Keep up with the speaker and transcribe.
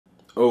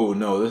Oh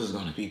no, this is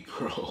gonna be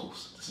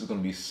gross. This is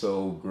gonna be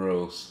so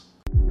gross.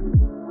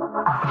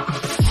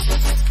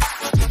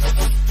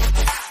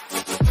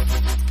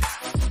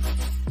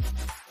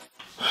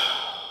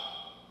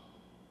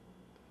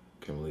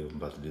 Can't believe I'm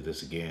about to do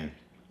this again.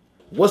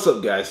 What's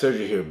up guys,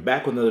 Sergio here,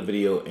 back with another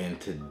video, and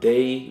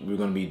today we're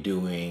gonna be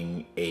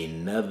doing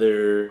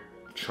another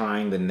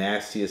trying the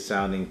nastiest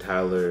sounding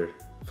Toddler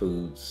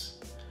foods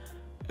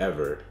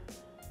ever.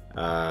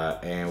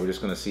 And we're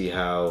just gonna see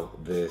how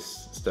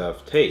this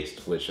stuff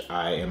tastes, which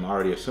I am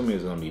already assuming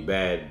is gonna be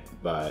bad,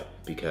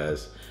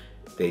 because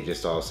they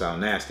just all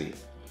sound nasty.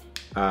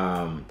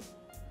 So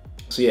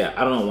yeah,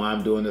 I don't know why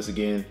I'm doing this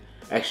again.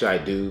 Actually, I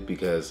do,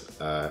 because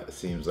it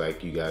seems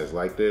like you guys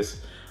like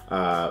this.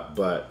 I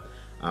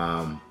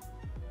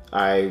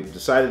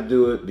decided to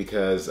do it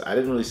because I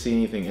didn't really see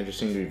anything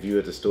interesting to review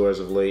at the stores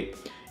of late.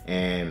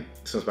 And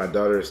since my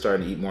daughter is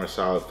starting to eat more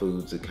solid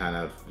foods, it kind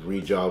of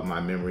re-jogged my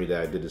memory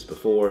that I did this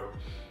before.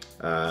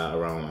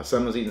 Around when my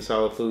son was eating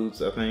solid foods,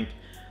 I think.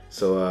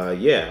 So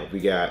yeah, we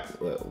got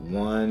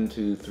 1,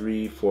 2,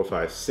 3, 4,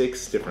 5,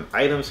 6 different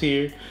items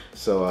here.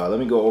 So let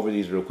me go over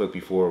these real quick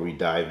before we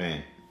dive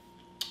in.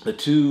 The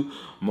two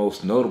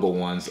most notable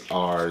ones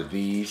are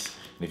these.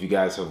 And if you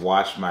guys have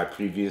watched my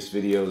previous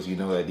videos, you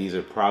know that these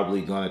are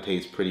probably gonna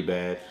taste pretty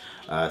bad.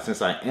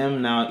 Since I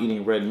am now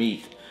eating red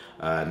meat,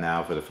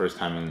 now for the first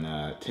time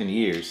in 10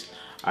 years,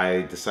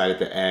 I decided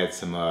to add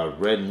some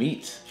red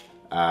meat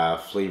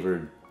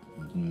flavored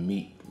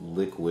meat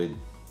liquid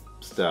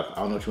stuff. I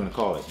don't know what you want to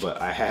call it,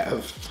 but I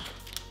have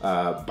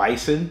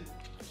Bison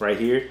right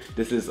here.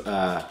 This is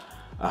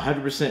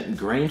 100%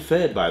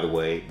 grain-fed, by the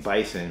way,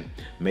 Bison,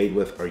 made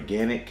with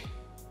organic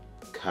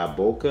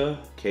kabocha,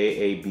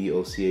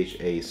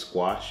 K-A-B-O-C-H-A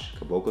squash,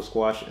 kabocha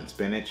squash, and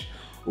spinach.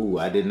 Ooh,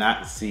 I did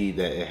not see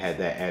that it had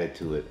that added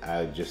to it.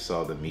 I just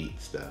saw the meat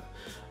stuff.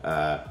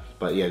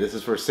 But yeah, this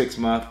is for a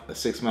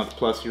 6-month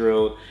plus year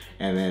old.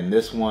 And then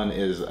this one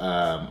is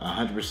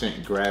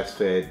 100%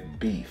 grass-fed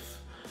beef,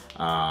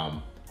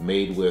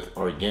 made with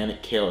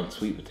organic kale and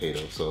sweet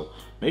potato. So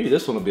maybe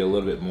this one will be a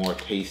little bit more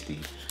tasty.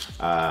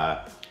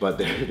 But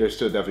they're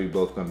still definitely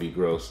both gonna be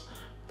gross.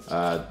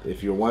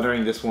 If you're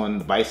wondering, this one,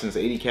 the Bison's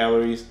 80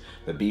 calories,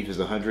 the beef is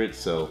 100,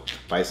 so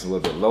Bison's a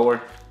little bit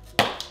lower.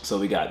 So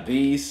we got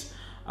these.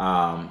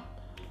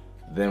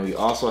 Then we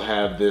also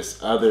have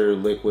this other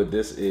liquid.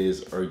 This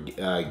is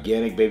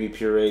organic baby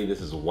puree. This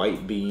is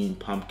white bean,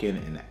 pumpkin,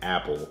 and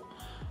apple.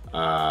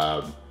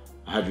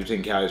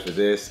 110 calories for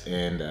this,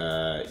 and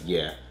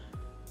yeah,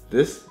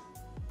 this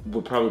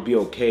would probably be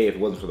okay if it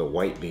wasn't for the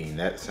white bean.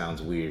 That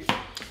sounds weird.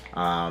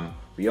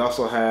 We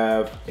also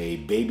have a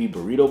baby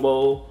burrito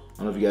bowl. I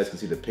don't know if you guys can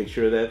see the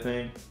picture of that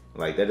thing.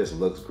 Like, that just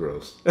looks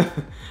gross.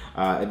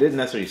 It didn't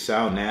necessarily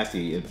sound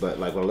nasty, but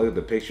like when I look at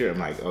the picture, I'm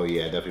like, oh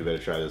yeah, definitely better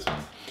try this one.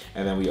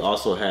 And then we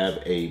also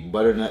have a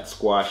butternut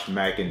squash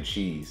mac and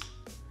cheese.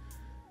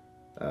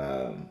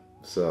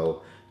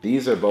 So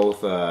these are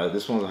both,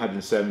 this one's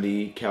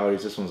 170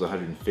 calories, this one's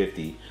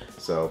 150.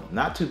 So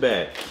not too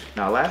bad.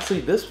 Now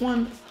lastly, this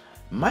one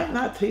might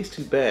not taste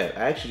too bad.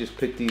 I actually just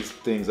picked these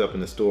things up in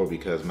the store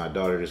because my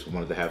daughter just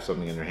wanted to have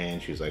something in her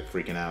hand. She was like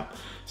freaking out.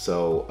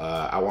 So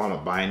I wound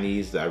up buying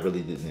these. I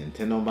really didn't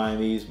intend on buying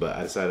these, but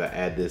I decided to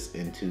add this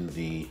into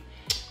the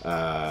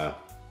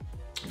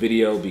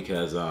video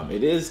because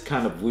it is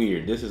kind of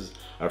weird. This is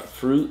a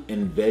fruit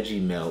and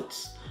veggie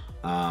melts,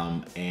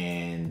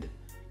 and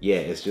yeah,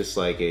 it's just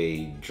like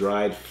a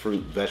dried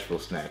fruit vegetable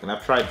snack. And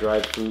I've tried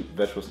dried fruit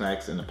vegetable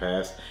snacks in the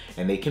past,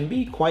 and they can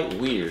be quite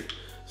weird.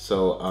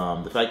 So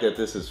the fact that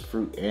this is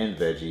fruit and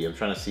veggie, I'm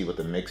trying to see what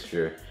the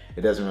mixture.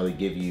 It doesn't really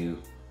give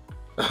you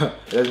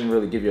it doesn't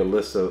really give you a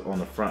list on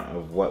the front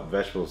of what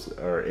vegetables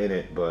are in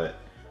it, but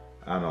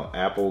I don't know,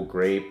 apple,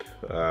 grape,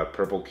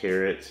 purple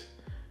carrot,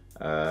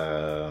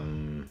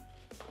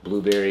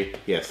 blueberry,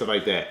 yeah, stuff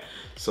like that.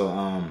 So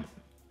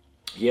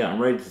yeah, I'm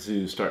ready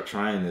to start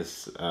trying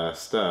this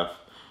stuff.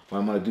 What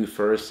I'm gonna do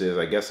first is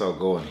I guess I'll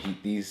go and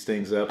heat these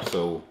things up,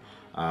 so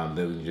then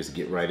we can just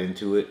get right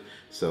into it.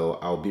 So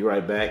I'll be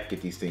right back,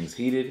 get these things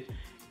heated,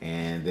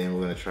 and then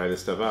we're gonna try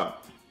this stuff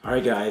out. All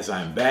right guys,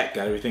 I'm back,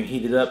 got everything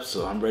heated up,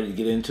 so I'm ready to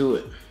get into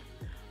it.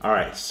 All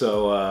right,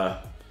 so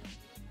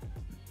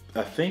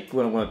I think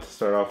what I want to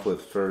start off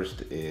with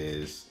first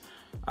is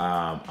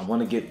I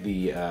want to get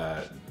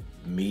the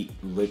meat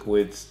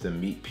liquids, the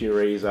meat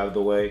purees out of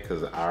the way,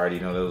 because I already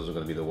know those are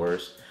gonna be the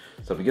worst.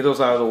 So if we get those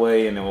out of the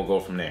way, and then we'll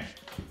go from there.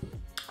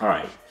 All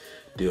right,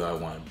 do I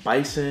want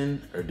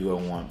bison or do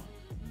I want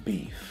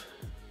beef?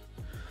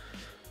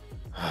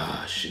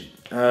 Ah, shoot.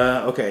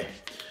 Okay.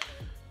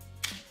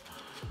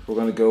 We're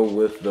gonna go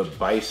with the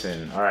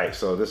bison. All right,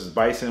 so this is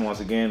bison,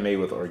 once again, made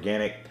with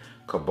organic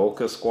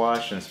kabocha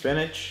squash and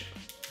spinach.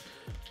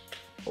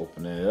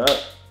 Open it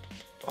up.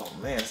 Oh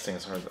man, this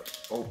thing's hard to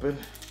open.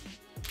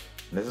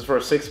 And this is for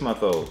a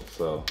 6-month-old,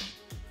 so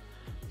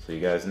you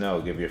guys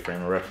know, give you a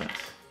frame of reference.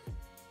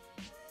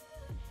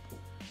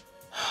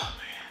 Oh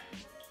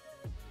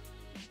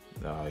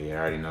man. Oh yeah, I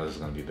already know this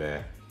is gonna be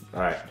bad. All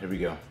right, here we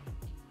go.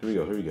 Here we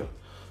go, here we go.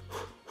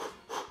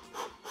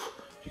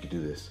 You can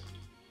do this.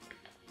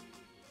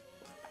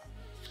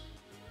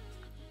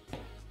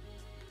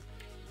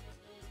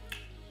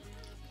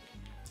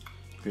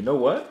 You know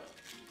what?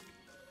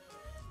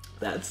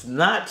 That's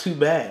not too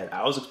bad.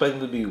 I was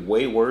expecting it to be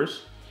way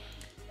worse.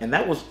 And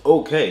that was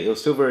okay. It was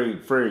still very,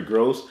 very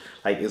gross.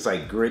 Like, it's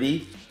like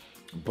gritty.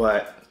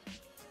 But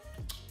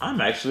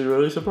I'm actually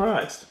really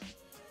surprised.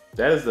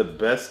 That is the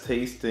best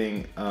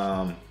tasting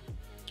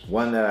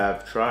one that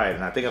I've tried.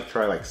 And I think I've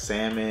tried like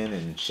salmon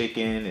and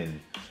chicken and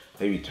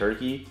maybe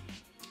turkey.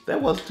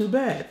 That wasn't too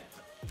bad.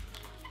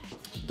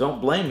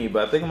 Don't blame me,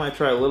 but I think I might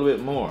try a little bit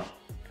more.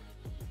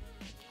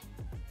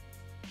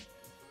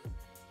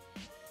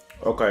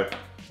 Okay.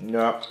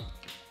 Yeah.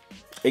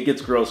 It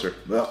gets grosser.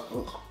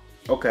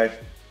 Okay.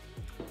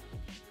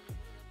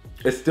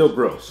 It's still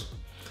gross.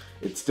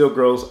 It's still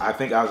gross. I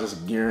think I was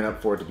just gearing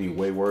up for it to be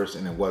way worse,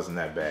 and it wasn't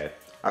that bad.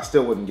 I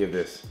still wouldn't give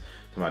this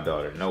to my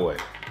daughter. No way.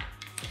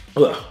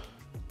 Ugh.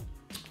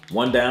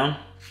 One down.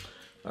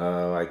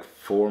 Like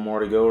 4 more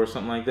to go or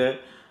something like that.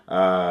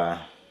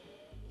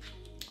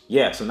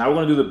 Yeah, so now we're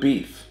going to do the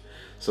beef.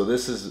 So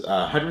this is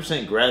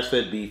 100%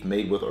 grass-fed beef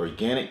made with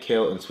organic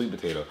kale and sweet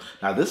potato.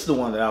 Now this is the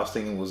one that I was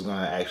thinking was going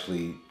to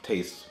actually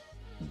taste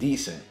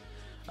decent.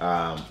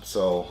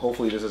 So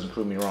hopefully this doesn't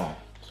prove me wrong.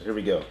 So here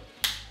we go.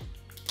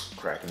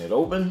 Cracking it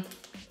open.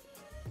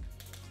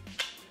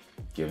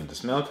 Giving it the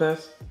smell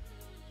test.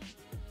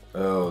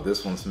 Oh,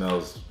 this one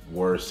smells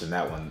worse than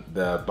that one.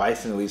 The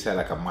Bison at least had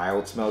like a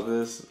mild smell to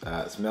this,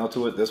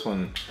 This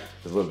one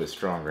is a little bit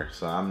stronger.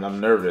 So I'm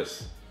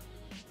nervous.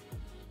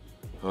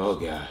 Oh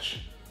gosh.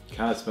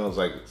 Kind of smells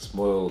like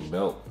spoiled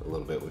milk a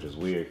little bit, which is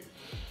weird.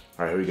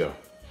 All right, here we go.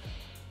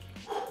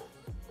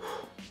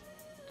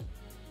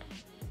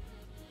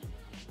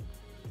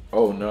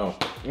 Oh no.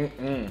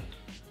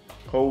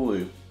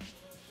 Holy.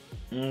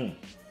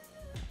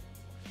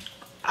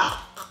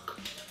 Ah.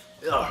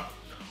 Ugh.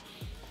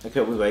 I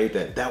can't believe I ate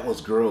that. That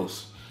was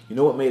gross. You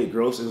know what made it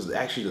gross? It was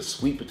actually the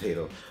sweet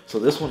potato. So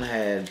this one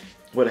had,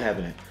 what did it have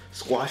in it?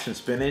 Squash and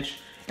spinach.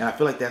 And I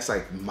feel like that's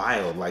like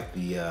mild, like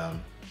the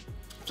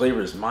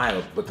flavor is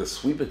mild, but the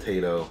sweet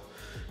potato,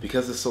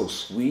 because it's so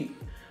sweet,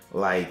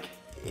 like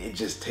it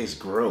just tastes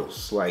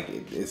gross.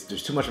 Like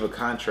there's too much of a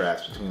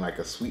contrast between like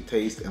a sweet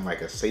taste and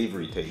like a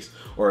savory taste,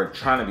 or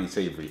trying to be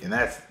savory, and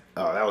that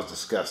was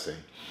disgusting.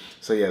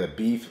 So yeah, the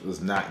beef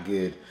was not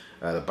good.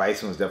 The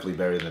Bison was definitely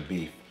better than the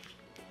beef.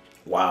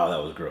 Wow,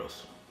 that was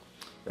gross.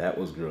 That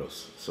was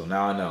gross. So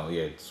now I know,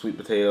 yeah, sweet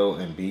potato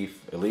and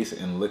beef, at least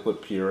in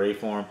liquid puree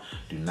form,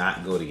 do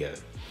not go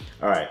together.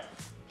 All right.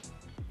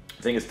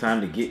 I think it's time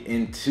to get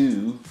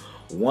into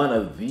one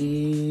of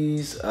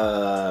these,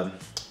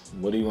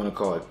 what do you want to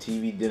call it?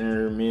 TV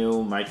dinner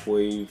meal,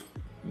 microwave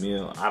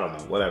meal, I don't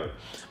know, whatever.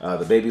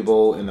 The Baby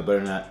Bowl and the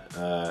Butternut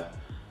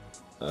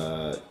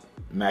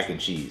Mac and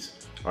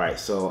Cheese. All right,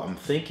 so I'm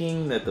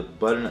thinking that the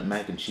Butternut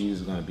Mac and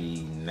Cheese is gonna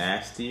be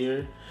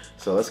nastier.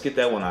 So let's get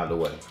that one out of the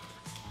way.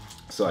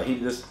 So I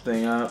heat this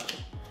thing up.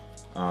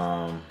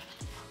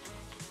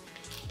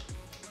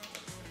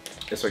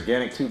 It's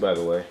organic too, by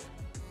the way.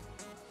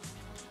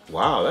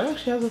 Wow, that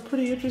actually has a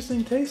pretty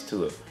interesting taste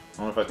to it. I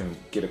don't know if I can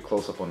get a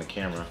close up on the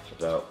camera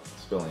without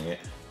spilling it.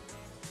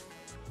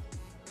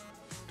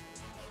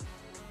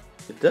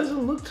 It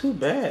doesn't look too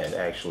bad,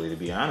 actually, to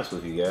be honest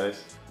with you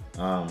guys.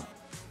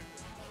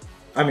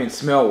 I mean,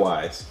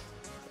 smell-wise.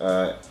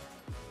 And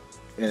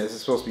this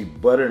is supposed to be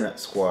butternut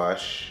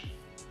squash.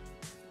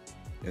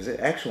 Is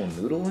it actual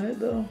noodle in it,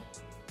 though?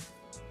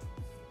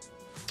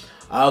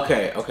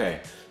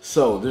 Okay.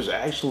 So there's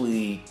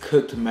actually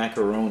cooked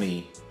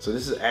macaroni. So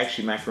this is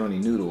actually macaroni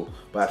noodle,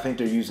 but I think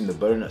they're using the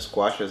butternut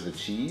squash as the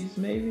cheese,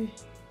 maybe?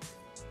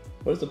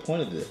 What is the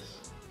point of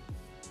this?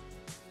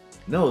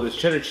 No, there's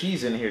cheddar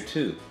cheese in here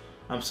too.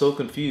 I'm so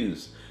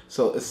confused.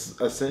 So it's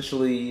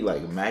essentially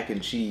like mac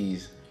and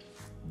cheese,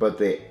 but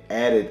they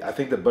added, I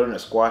think the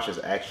butternut squash is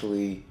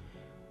actually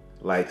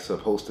like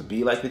supposed to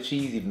be like the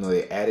cheese, even though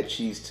they added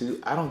cheese too.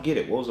 I don't get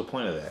it. What was the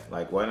point of that?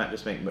 Like, why not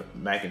just make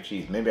mac and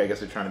cheese? Maybe I guess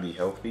they're trying to be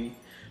healthy.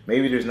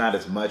 Maybe there's not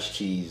as much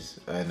cheese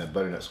and the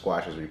butternut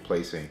squash is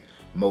replacing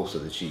most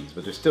of the cheese,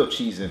 but there's still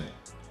cheese in it.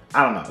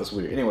 I don't know, it's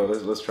weird. Anyway,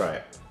 let's try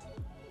it.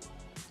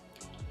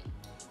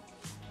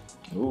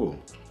 Ooh.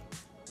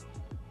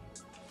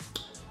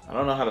 I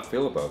don't know how to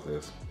feel about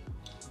this.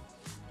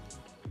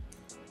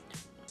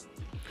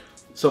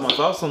 So my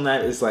thoughts on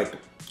that is like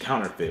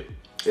counterfeit.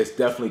 It's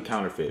definitely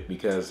counterfeit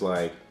because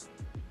like,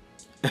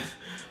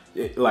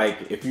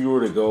 like if you were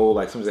to go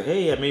like someone say,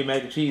 hey, I made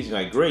mac and cheese, you're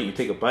like, great, you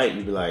take a bite,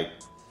 you'd be like,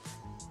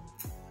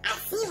 I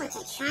see what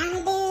you're trying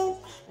to do,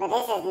 but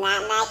this is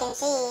not mac and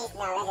cheese.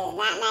 No, this is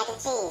not mac and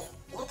cheese.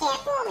 You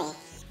can't fool me.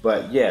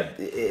 But yeah,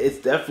 it's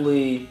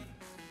definitely,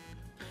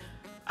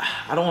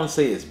 I don't want to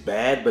say it's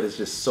bad, but it's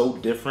just so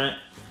different.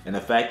 And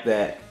the fact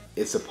that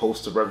it's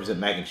supposed to represent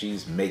mac and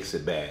cheese makes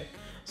it bad.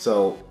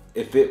 So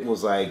if it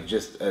was like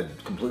just a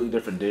completely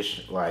different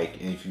dish, like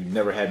if you've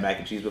never had mac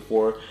and cheese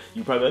before,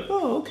 you'd probably be like,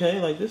 oh,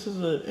 okay, like this is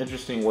an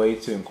interesting way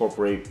to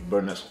incorporate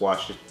butternut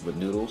squash with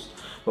noodles.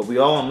 But we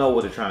all know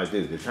what they're trying to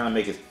do. They're trying to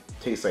make it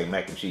taste like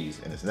mac and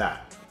cheese, and it's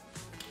not.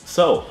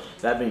 So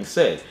that being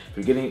said,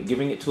 if you're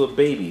giving it to a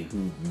baby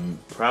who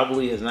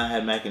probably has not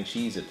had mac and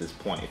cheese at this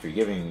point, if you're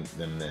giving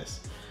them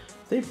this,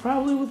 they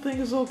probably would think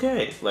it's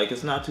okay. Like,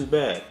 it's not too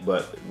bad.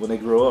 But when they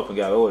grow up and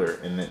got older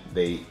and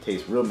they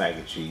taste real mac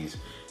and cheese,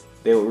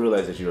 they will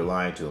realize that you were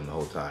lying to them the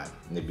whole time.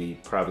 And they'd be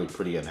probably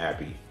pretty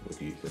unhappy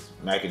with you. Because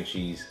mac and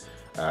cheese,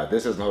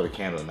 this doesn't hold a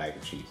candle to mac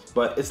and cheese.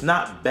 But it's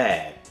not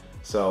bad.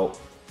 So,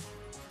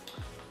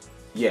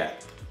 yeah.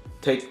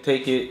 Take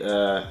it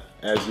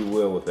as you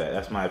will with that.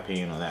 That's my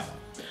opinion on that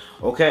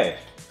one. Okay,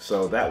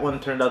 so that one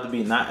turned out to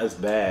be not as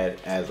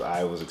bad as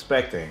I was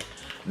expecting.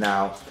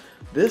 Now,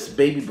 this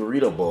baby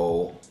burrito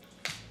bowl,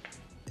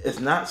 it's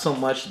not so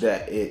much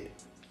that it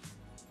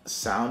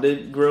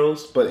sounded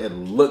gross, but it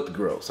looked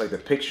gross. Like, the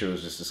picture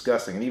was just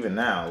disgusting. And even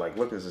now, like,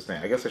 look at this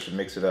thing. I guess I should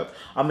mix it up.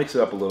 I'll mix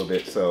it up a little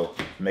bit so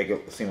make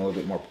it seem a little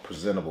bit more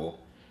presentable.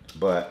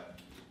 But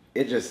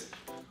it just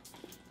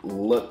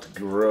looked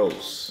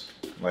gross.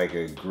 Like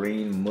a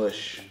green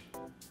mush.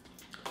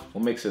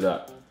 We'll mix it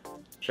up.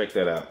 Check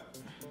that out.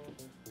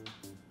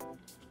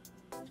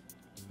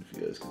 If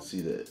you guys can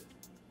see that.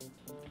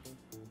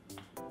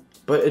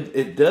 But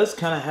it does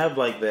kind of have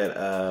like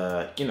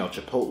that, you know,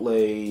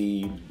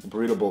 Chipotle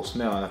Burrito Bowl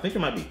smell. And I think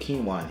there might be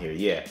quinoa in here.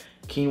 Yeah,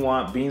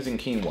 quinoa, beans and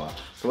quinoa.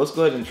 So let's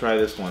go ahead and try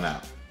this one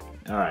out.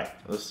 All right,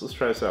 let's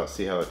try this out,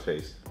 see how it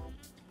tastes.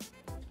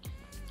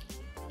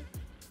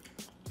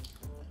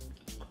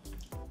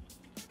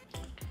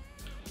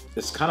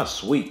 It's kind of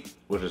sweet,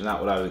 which is not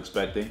what I was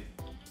expecting.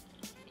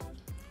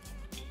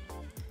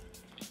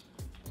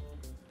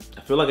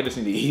 I feel like I just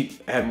need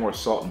to add more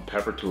salt and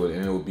pepper to it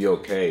and it would be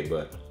okay,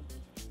 but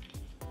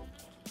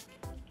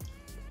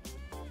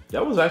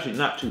that was actually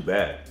not too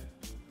bad.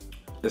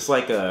 It's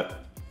like a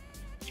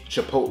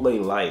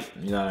Chipotle light,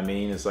 you know what I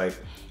mean? It's like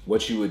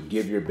what you would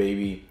give your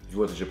baby if you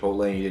went to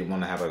Chipotle and you didn't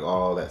want to have like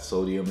all that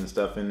sodium and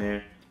stuff in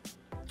there,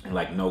 and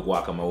like no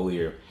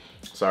guacamole or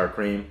sour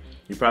cream.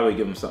 You probably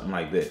give them something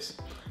like this.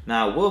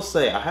 Now, I will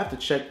say, I have to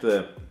check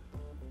the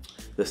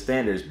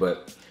standards,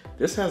 but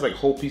this has like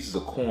whole pieces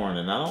of corn,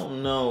 and I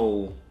don't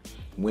know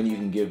when you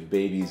can give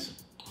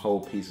babies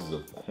whole pieces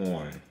of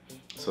corn.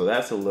 So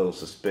that's a little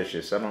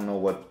suspicious. I don't know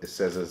what it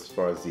says as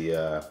far as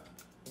the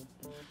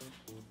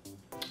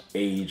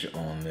age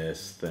on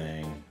this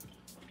thing.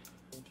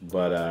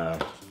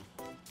 But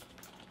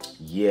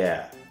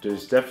yeah,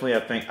 there's definitely,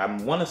 I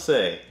want to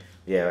say,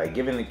 yeah, like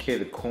giving the kid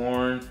the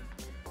corn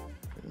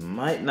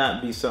might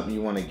not be something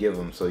you want to give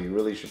them, so you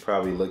really should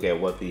probably look at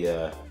what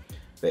the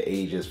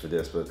age is for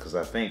this, because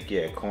I think,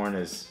 yeah,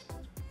 corn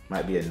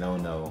might be a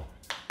no-no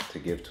to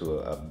give to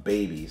a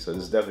baby, so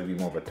this definitely be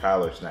more of a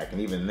toddler snack,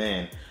 and even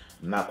then,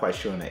 I'm not quite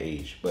sure on the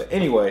age. But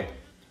anyway,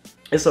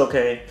 it's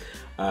okay.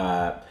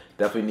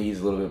 Definitely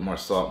needs a little bit more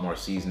salt, more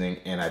seasoning,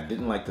 and I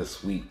didn't like the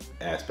sweet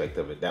aspect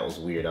of it. That was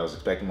weird. I was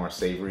expecting more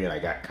savory, and I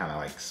got kind of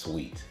like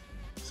sweet,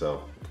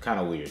 so kind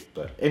of weird.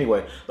 But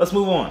anyway, let's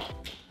move on.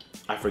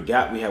 I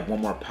forgot we have one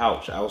more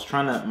pouch. I was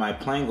my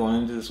plan going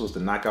into this was to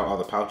knock out all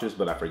the pouches,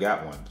 but I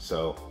forgot one.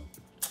 So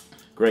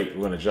great,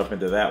 we're gonna jump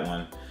into that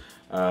one.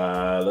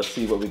 Let's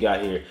see what we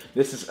got here.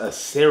 This is a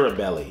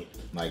Cerebelly,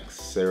 like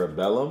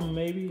cerebellum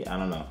maybe? I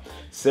don't know.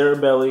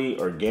 Cerebelly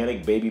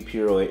organic baby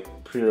puree.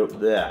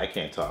 Yeah, I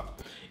can't talk.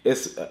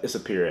 It's a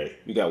puree.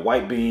 We got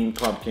white bean,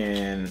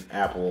 pumpkin,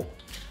 apple.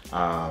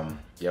 Yeah,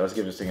 let's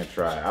give this thing a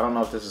try. I don't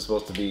know if this is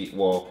supposed to be,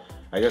 well,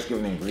 I guess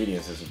given the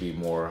ingredients, this would be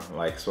more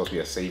like supposed to be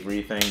a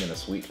savory thing than a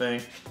sweet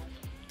thing.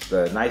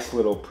 The nice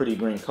little pretty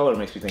green color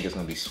makes me think it's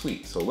gonna be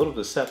sweet, so a little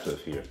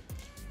deceptive here.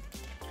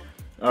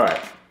 All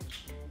right,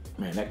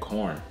 man, that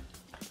corn,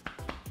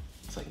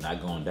 it's like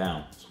not going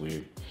down. It's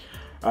weird.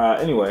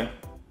 Anyway,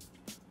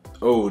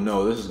 oh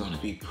no, this is gonna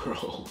be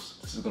gross.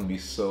 This is gonna be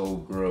so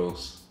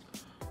gross.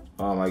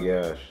 Oh my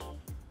gosh.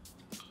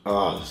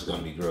 Oh, this is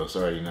gonna be gross.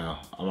 I already know.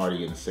 I'm already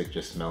getting sick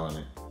just smelling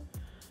it.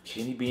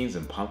 Kidney beans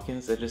and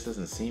pumpkins? That just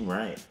doesn't seem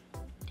right.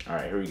 All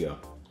right, here we go.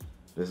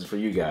 This is for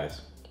you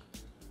guys.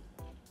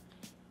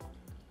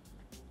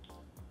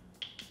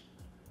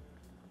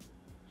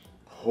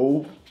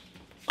 Oh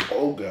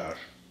gosh.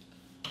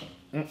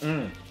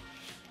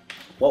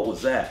 What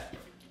was that?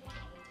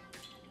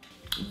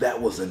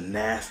 That was the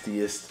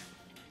nastiest.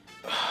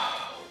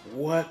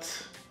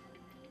 What?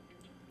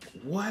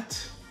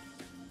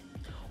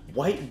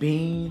 White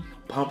bean,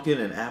 pumpkin,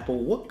 and apple.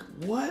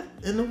 What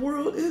in the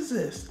world is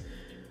this?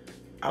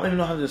 I don't even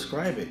know how to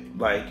describe it.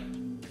 Like,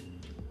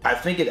 I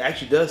think it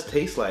actually does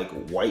taste like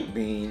white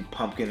bean,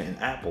 pumpkin, and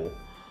apple.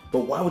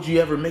 But why would you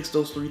ever mix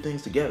those three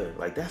things together?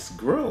 Like, that's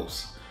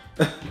gross.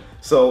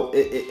 So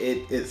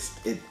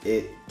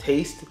it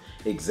tastes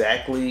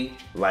exactly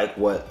like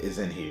what is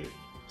in here.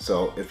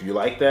 So if you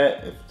like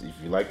that, if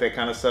you like that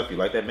kind of stuff, you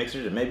like that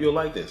mixture, then maybe you'll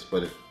like this.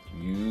 But if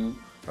you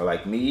are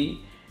like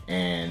me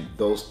and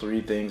those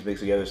three things mixed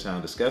together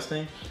sound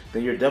disgusting,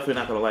 then you're definitely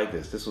not gonna like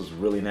this. This was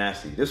really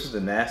nasty. This was the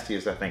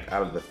nastiest, I think,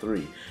 out of the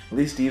three. At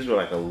least these were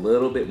like a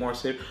little bit more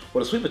safe.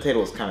 Well, the sweet potato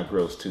was kind of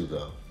gross too,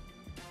 though.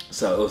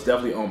 So it was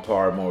definitely on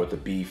par more with the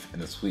beef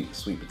and the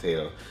sweet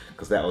potato,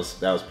 because that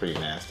was pretty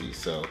nasty.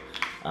 So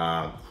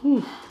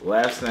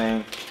last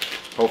thing,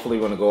 hopefully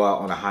we're gonna go out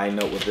on a high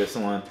note with this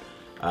one.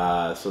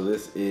 So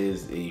this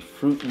is a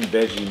fruit and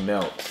veggie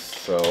melt.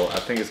 So I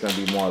think it's gonna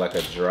be more like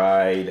a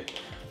dried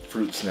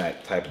fruit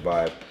snack type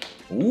vibe.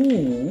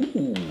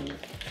 Ooh,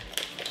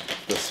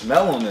 the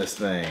smell on this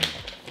thing.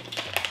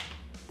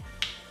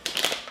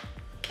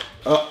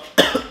 Oh.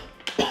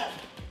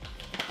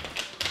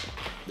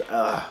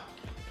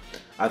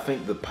 I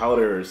think the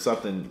powder or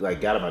something like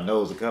got in my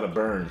nose. It kind of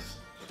burns.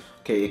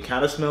 Okay, it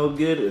kind of smelled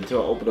good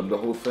until I opened up the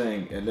whole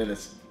thing, and then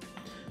it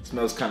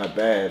smells kind of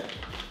bad.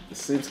 It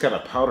seems kind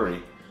of powdery.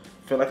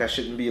 I feel like I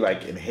shouldn't be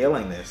like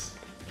inhaling this.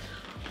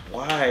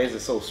 Why is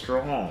it so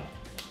strong?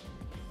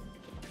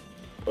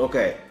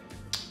 Okay,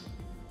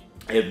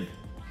 if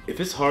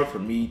it's hard for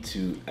me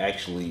to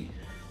actually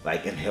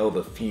like inhale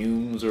the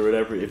fumes or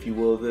whatever, if you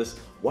will, of this,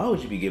 why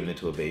would you be giving it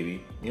to a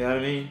baby? You know what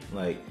I mean?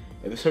 Like,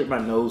 if it's hurting my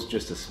nose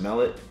just to smell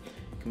it,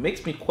 it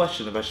makes me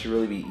question if I should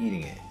really be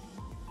eating it.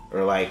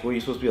 Or like, where are you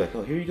supposed to be like,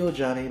 oh, here you go,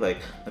 Johnny. Like,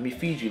 let me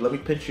feed you. Let me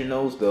pinch your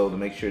nose, though, to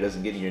make sure it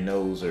doesn't get in your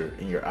nose or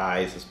in your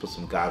eyes. Let's put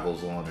some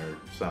goggles on or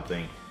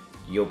something.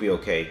 You'll be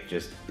okay.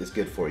 Just, it's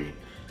good for you.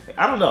 Like,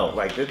 I don't know.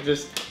 Like,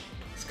 it's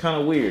kind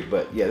of weird.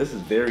 But, yeah, this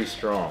is very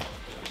strong.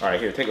 All right,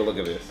 here, take a look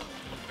at this.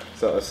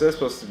 So, it says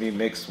supposed to be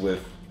mixed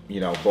with, you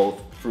know,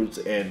 both fruits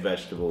and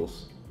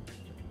vegetables.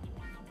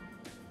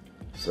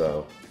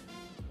 So,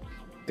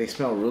 they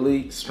smell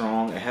really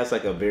strong. It has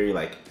like a very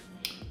like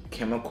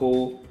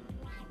chemically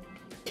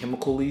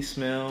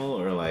smell,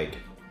 or like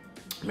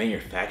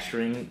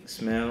manufacturing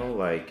smell.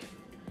 Like,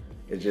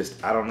 it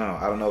just, I don't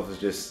know if it's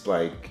just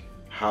like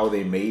how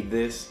they made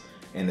this,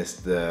 and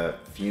it's the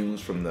fumes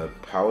from the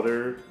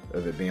powder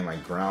of it being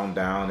like ground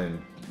down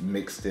and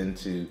mixed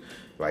into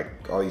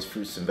like all these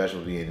fruits and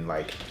vegetables being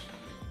like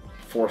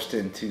forced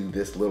into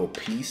this little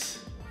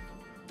piece.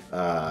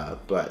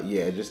 But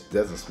yeah, it just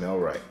doesn't smell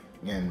right.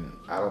 And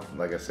I don't,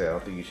 like I said, I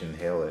don't think you should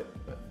inhale it.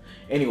 But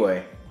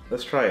anyway,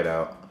 let's try it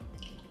out.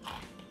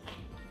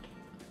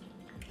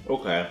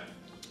 Okay.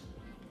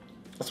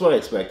 That's what I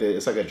expected.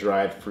 It's like a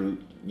dried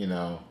fruit, you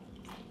know,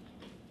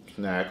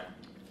 snack.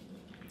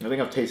 I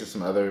think I've tasted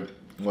some other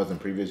ones in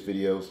previous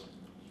videos.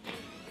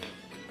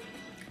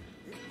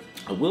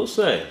 I will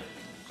say,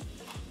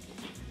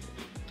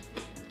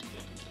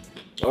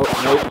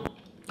 oh, nope.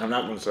 I'm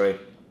not gonna say,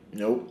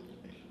 nope.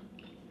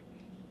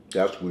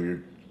 That's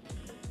weird.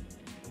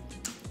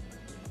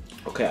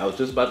 Okay, I was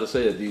just about to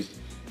say that these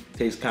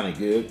taste kind of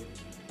good,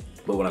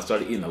 but when I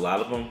started eating a lot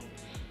of them,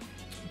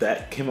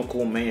 that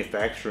chemical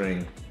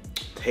manufacturing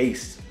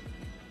taste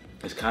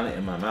is kind of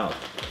in my mouth.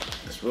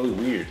 It's really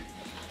weird.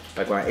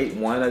 Like when I ate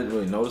one, I didn't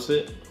really notice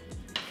it.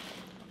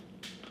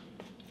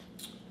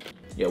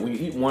 Yeah, when you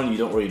eat one, you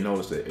don't really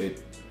notice it.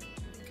 It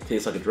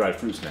tastes like a dried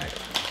fruit snack.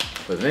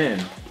 But then,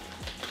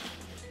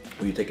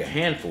 when you take a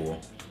handful,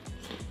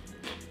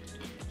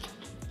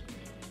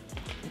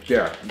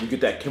 yeah, you get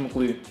that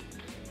chemically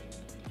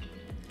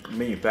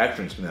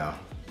manufacturing smell.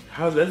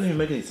 How does that even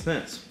make any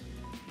sense?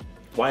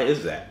 Why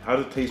is that? How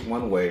does it taste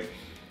one way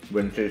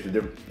when it tastes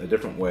a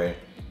different way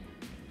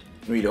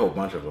when you eat a whole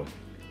bunch of them?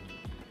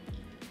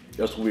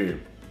 That's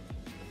weird.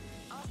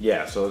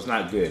 Yeah, so it's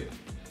not good.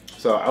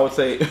 So I would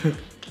say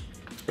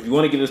if you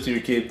want to give this to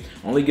your kid,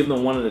 only give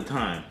them one at a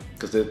time,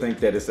 because they'll think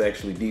that it's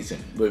actually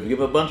decent. But if you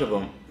give a bunch of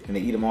them and they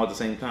eat them all at the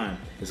same time,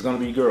 it's gonna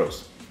be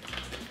gross.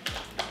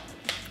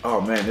 Oh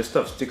man, this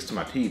stuff sticks to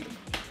my teeth.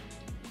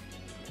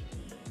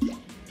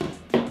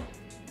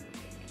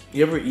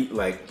 You ever eat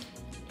like,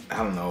 I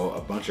don't know, a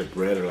bunch of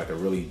bread or like a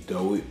really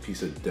doughy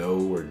piece of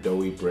dough or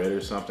doughy bread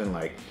or something,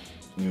 like,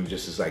 you know,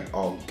 just is like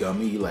all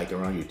gummy like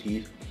around your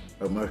teeth?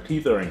 But my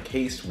teeth are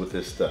encased with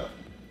this stuff.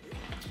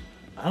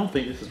 I don't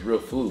think this is real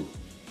food.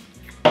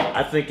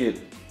 I think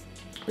it's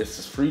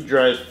this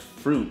free-dried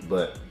fruit,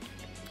 but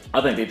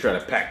I think they try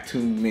to pack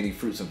too many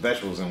fruits and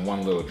vegetables in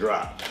one little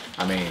drop.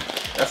 I mean,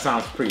 that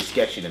sounds pretty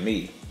sketchy to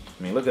me.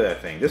 I mean, look at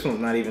that thing. This one's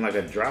not even like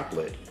a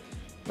droplet.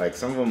 Like,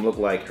 some of them look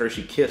like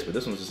Hershey Kiss, but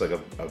this one's just like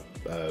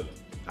a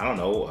I don't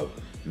know, a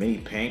mini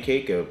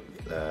pancake,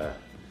 a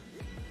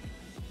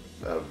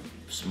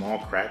small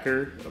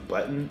cracker, a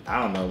button.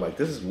 I don't know, like,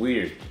 this is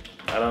weird.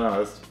 I don't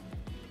know,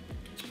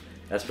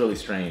 that's really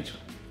strange.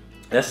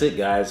 That's it,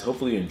 guys.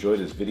 Hopefully you enjoyed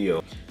this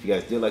video. If you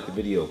guys did like the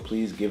video,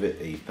 please give it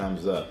a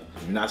thumbs up.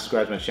 If you're not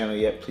subscribed to my channel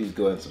yet, please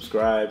go ahead and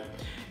subscribe,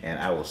 and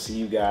I will see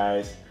you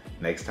guys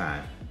next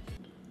time.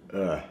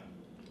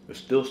 It's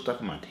still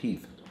stuck in my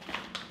teeth.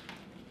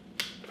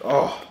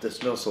 Oh, this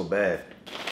smells so bad.